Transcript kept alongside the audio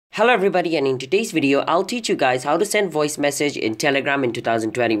Hello everybody, and in today's video I'll teach you guys how to send voice message in Telegram in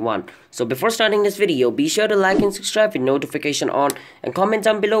 2021. So before starting this video, be sure to like and subscribe with notification on and comment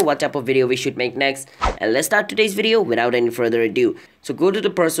down below what type of video we should make next. And let's start today's video without any further ado. So go to the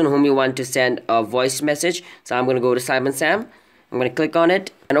person whom you want to send a voice message. So I'm going to go to Simon Sam. I'm going to click on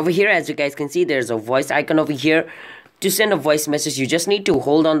it, and over here, as you guys can see, there's a voice icon over here. To send a voice message, you just need to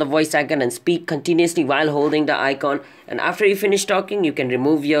hold on the voice icon and speak continuously while holding the icon. And after you finish talking, you can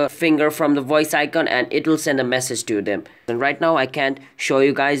remove your finger from the voice icon and it will send a message to them. And right now, I can't show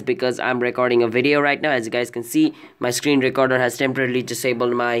you guys because I'm recording a video right now. As you guys can see, my screen recorder has temporarily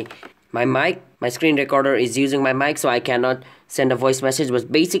disabled my mic. My screen recorder is using my mic, so I cannot send a voice message.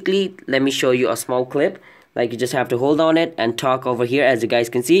 But basically, let me show you a small clip. Like, you just have to hold on it and talk over here. As you guys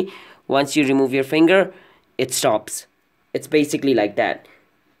can see, once you remove your finger, it stops. It's basically like that.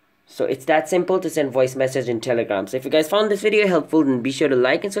 So it's that simple to send voice message in Telegram. So if you guys found this video helpful, then be sure to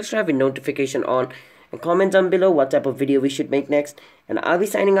like and subscribe with notification on, and comment down below what type of video we should make next. And I'll be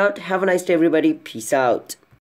signing out. Have a nice day everybody. Peace out.